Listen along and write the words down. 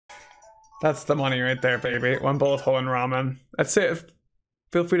That's the money right there, baby. One bowl of whole and ramen. That's it.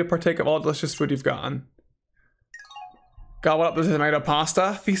 Feel free to partake of all delicious food you've gotten. Gobble up the tomato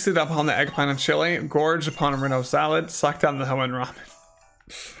pasta, feasted upon the eggplant and chili, gorged upon a Reno salad, sucked down the whole and ramen.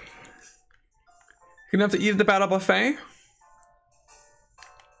 You're gonna have to eat at the battle buffet?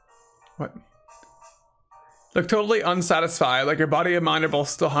 What? Look totally unsatisfied, like your body and mind are both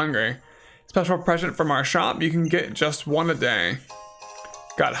still hungry. Special present from our shop, you can get just one a day.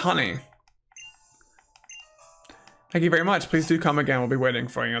 Got honey. Thank you very much. Please do come again. We'll be waiting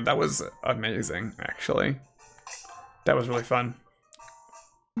for you. That was amazing, actually. That was really fun.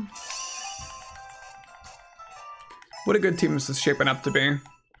 What a good team this is shaping up to be.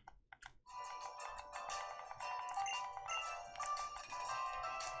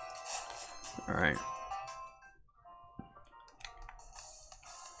 All right.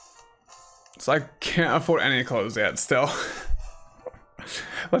 So I can't afford any clothes yet, still.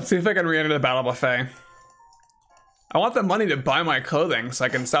 Let's see if I can re-enter the battle buffet. I want the money to buy my clothing so I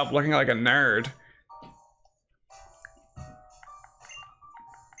can stop looking like a nerd.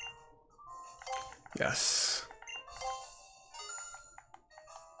 Yes.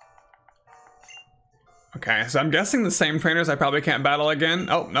 Okay, so I'm guessing the same trainers I probably can't battle again.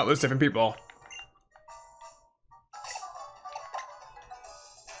 Oh, no, there's different people.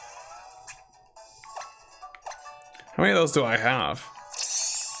 How many of those do I have?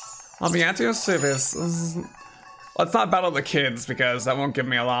 I'll be at your service. Let's not battle the kids because that won't give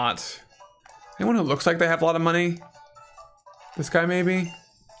me a lot. Anyone who looks like they have a lot of money? This guy maybe?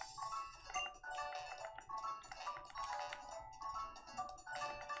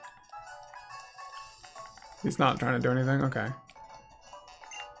 He's not trying to do anything? Okay.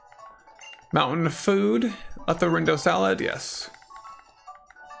 Mountain of food. Lotharingo salad, yes.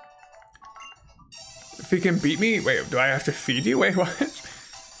 If he can beat me, wait, do I have to feed you? Wait, what? Is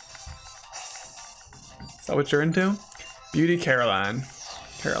that what you're into? Beauty Caroline.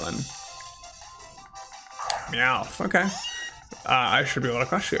 Carolyn. Meow, okay. I should be able to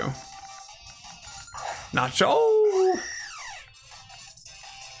crush you. Nacho!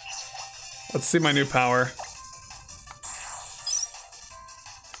 Let's see my new power.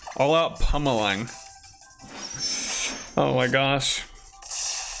 All out pummeling. Oh my gosh.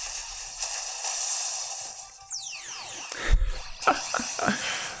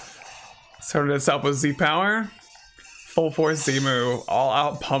 Started itself with Z power. Full force Z move. All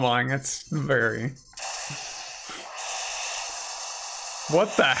out pummeling. It's very...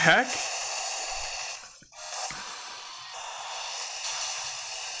 What the heck?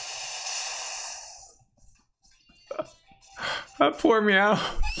 That poor meow.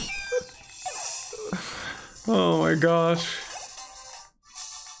 Oh my gosh.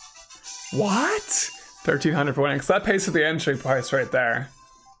 What? 1,300 for winning. So that pays for the entry price right there.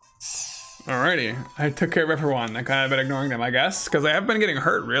 Alrighty. I took care of everyone. I kind of been ignoring them, I guess. Because I have been getting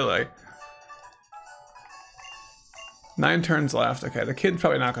hurt, really. 9 turns left. Okay, the kid's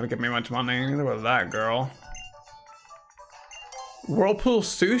probably not going to give me much money. Neither was that girl. Whirlpool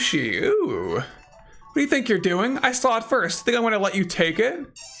sushi. Ooh. What do you think you're doing? I saw it first. Think I'm going to let you take it?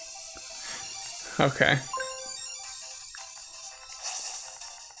 Okay.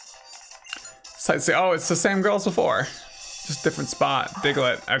 Sightsee. Oh, it's the same girl as before. Just different spot.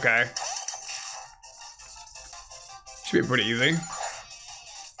 Diglett. Okay. Should be pretty easy.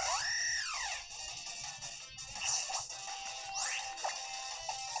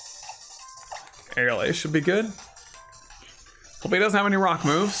 Aerial Ace should be good. Hope he doesn't have any rock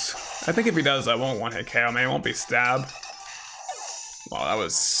moves. I think if he does, I won't one-hit KO. Maybe it won't be stab. Wow, that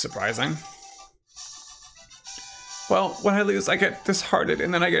was surprising. Well, when I lose, I get disheartened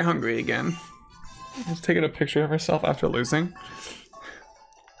and then I get hungry again. Just taking a picture of herself after losing.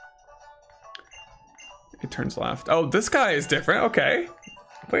 8 turns left. Oh, this guy is different. Okay.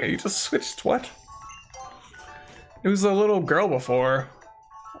 Wait, you just switched what? It was a little girl before.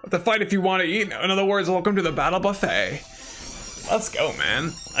 The fight if you want to eat. In other words, welcome to the battle buffet. Let's go,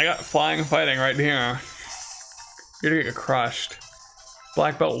 man. I got flying and fighting right here. You're gonna get crushed.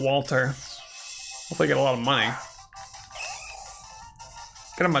 Black belt Walter. Hopefully get a lot of money.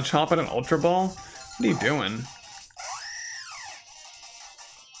 Get him a chomp at an ultra ball? What are you doing?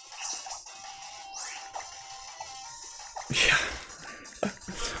 Yeah.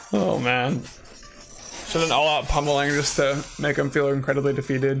 Oh man. Should an all-out pummeling just to make him feel incredibly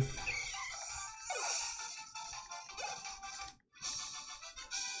defeated.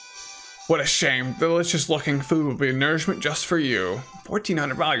 What a shame. Delicious looking food will be nourishment just for you.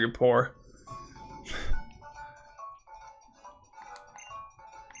 1,400, wow, you're poor.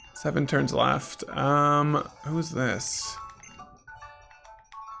 7 turns left. Who's this?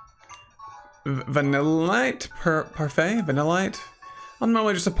 Vanillite parfait? Vanillite? I'm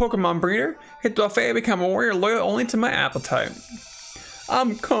normally just a Pokemon breeder. Hit the buffet, become a warrior, loyal only to my appetite.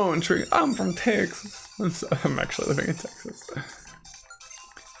 I'm country. I'm from Texas. I'm actually living in Texas.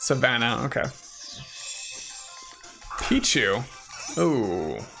 Savannah, okay. Pichu.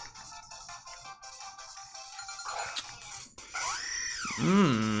 Ooh.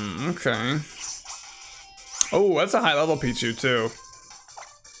 Okay. Oh, that's a high level Pichu too.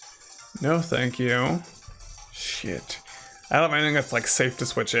 No, thank you. Shit. I don't have anything that's like safe to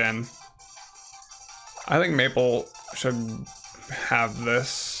switch in. I think Maple should have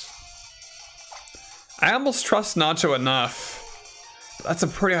this. I almost trust Nacho enough. That's a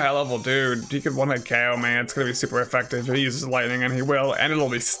pretty high level dude. He could one-hit KO, man. It's gonna be super effective. If he uses lightning, and he will, and it'll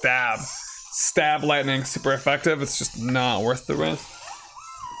be stab. Stab lightning, super effective. It's just not worth the risk.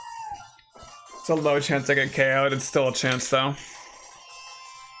 It's a low chance I get KO'd. It's still a chance though.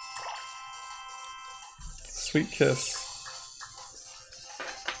 Sweet kiss.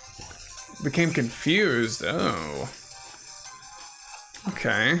 Became confused. Oh.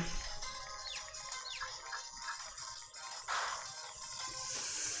 Okay.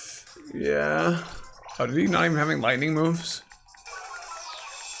 Yeah. Oh, did he not even have any lightning moves?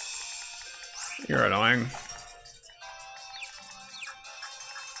 You're annoying.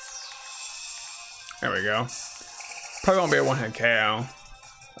 There we go. Probably won't be a one-hit KO.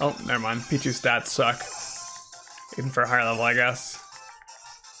 Oh, never mind. Pichu's stats suck. Even for a higher level, I guess.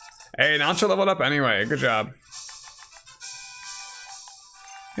 Hey, Nacho leveled up anyway. Good job.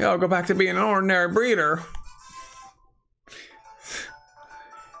 Yeah, I'll go back to being an ordinary breeder.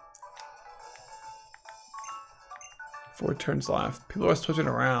 Four turns left. People are switching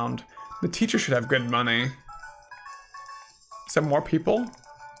around. The teacher should have good money. Is there more people?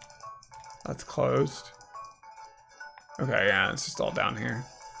 That's closed. Okay, yeah, it's just all down here.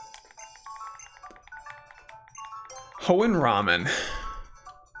 Hoenn ramen.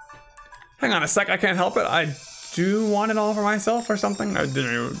 Hang on a sec, I can't help it. I do want it all for myself or something. I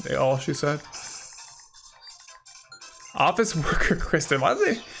didn't know all she said. Office worker Kristen. Why do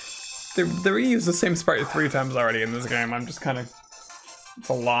they reuse the same sprite 3 times already in this game? I'm just kind of, it's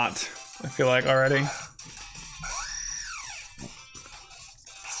a lot, I feel like already.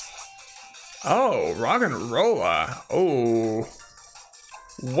 Oh, Roggenrola. Oh.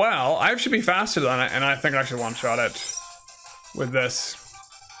 Well, I should be faster than it, and I think I should one-shot it with this.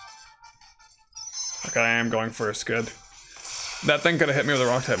 Okay, I am going first, good. That thing could have hit me with a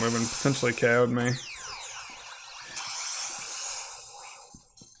rock type move and potentially KO'd me.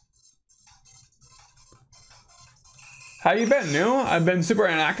 How you been, New? I've been super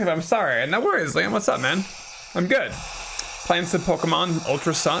inactive, I'm sorry. No worries, Liam, what's up, man? I'm good. Playing some Pokemon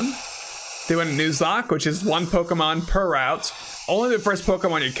Ultra Sun. Doing Nuzlocke, which is 1 Pokemon per route. Only the first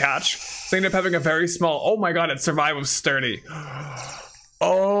Pokemon you catch. So you end up having a very small, oh my god, its survival sturdy.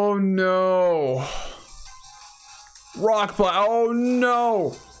 Oh no. Rock Blast, oh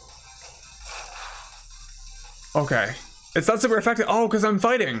no. Okay. It's not super effective. Oh, because I'm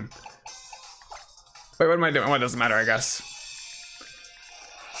fighting. Wait, what am I doing? Well, it doesn't matter, I guess.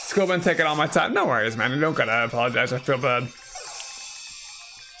 School been taking all my time. No worries, man. You don't gotta apologize. I feel bad.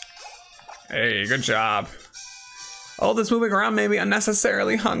 Hey, good job. All this moving around made me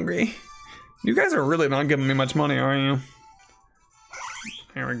unnecessarily hungry. You guys are really not giving me much money, are you?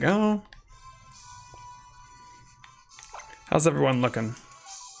 Here we go. How's everyone looking?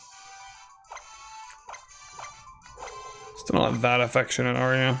 Still not that affectionate,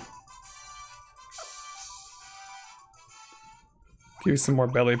 are you? Give you some more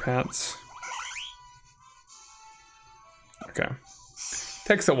belly pats. Okay.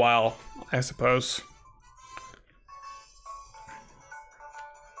 Takes a while, I suppose.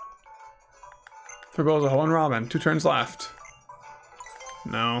 3 bowls of Hoenn ramen, 2 turns left.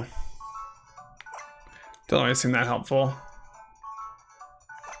 No. Don't really seem that helpful.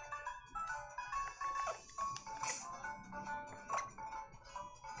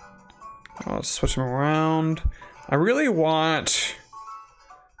 I'll switch them around. I really want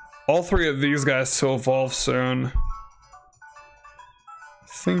all 3 of these guys to evolve soon.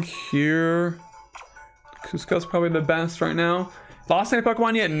 I think here, Cusco's probably the best right now. Lost any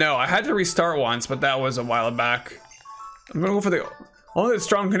Pokemon yet? No, I had to restart once, but that was a while back. I'm gonna go for the only the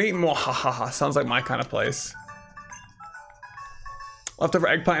strong can eat. Mwahaha, sounds like my kind of place. Leftover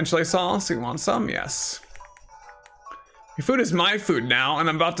eggplant and chili sauce. You want some? Yes. Your food is my food now, and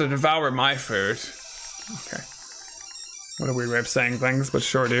I'm about to devour my food. Okay. What a weird way of saying things, but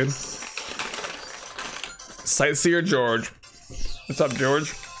sure, dude. Sightseer George. What's up,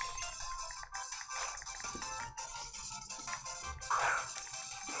 George?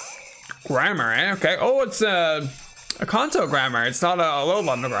 Grammar, eh? Okay. Oh, it's a Kanto grammar. It's not a low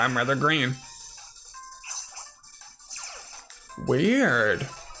level grammar. They're green. Weird.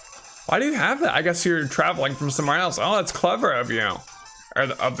 Why do you have that? I guess you're traveling from somewhere else. Oh, that's clever of you. Or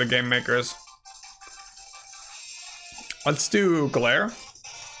of the game makers. Let's do Glare.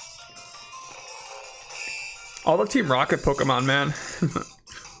 All the Team Rocket Pokemon, man.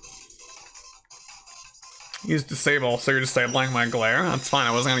 Use Disable, so you're disabling my Glare. That's fine,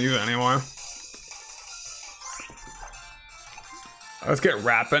 I wasn't gonna use it anymore. Let's get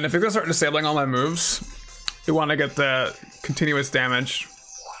Rappin'. If you're gonna start disabling all my moves, you want to get the continuous damage.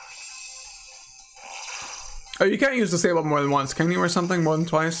 Oh, you can't use Disable more than once, can you, or something? More than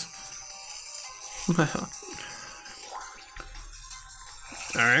twice?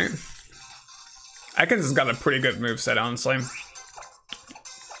 Alright. Ekans got a pretty good moveset, honestly.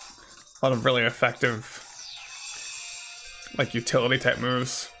 A lot of really effective, like, utility type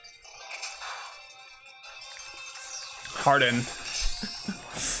moves. Harden.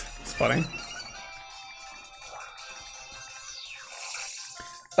 It's funny.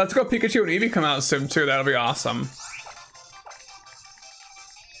 Let's go Pikachu and Eevee come out soon too, that'll be awesome.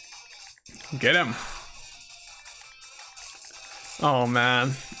 Get him. Oh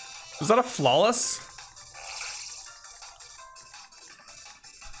man. Was that a flawless?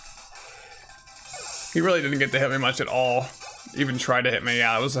 He really didn't get to hit me much at all. Even tried to hit me,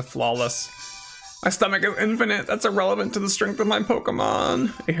 yeah, it was a flawless. My stomach is infinite, that's irrelevant to the strength of my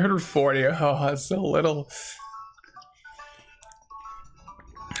Pokemon. 840, oh, that's so little.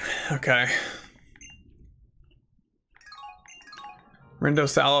 Okay. Rindo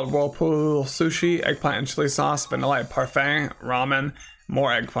salad, whirlpool, sushi, eggplant and chili sauce, vanilla parfait, ramen,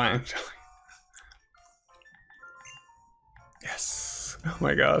 more eggplant and chili. Yes. Oh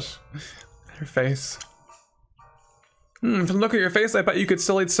my gosh. Her face. From the look at your face, I bet you could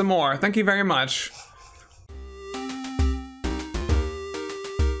still eat some more. Thank you very much.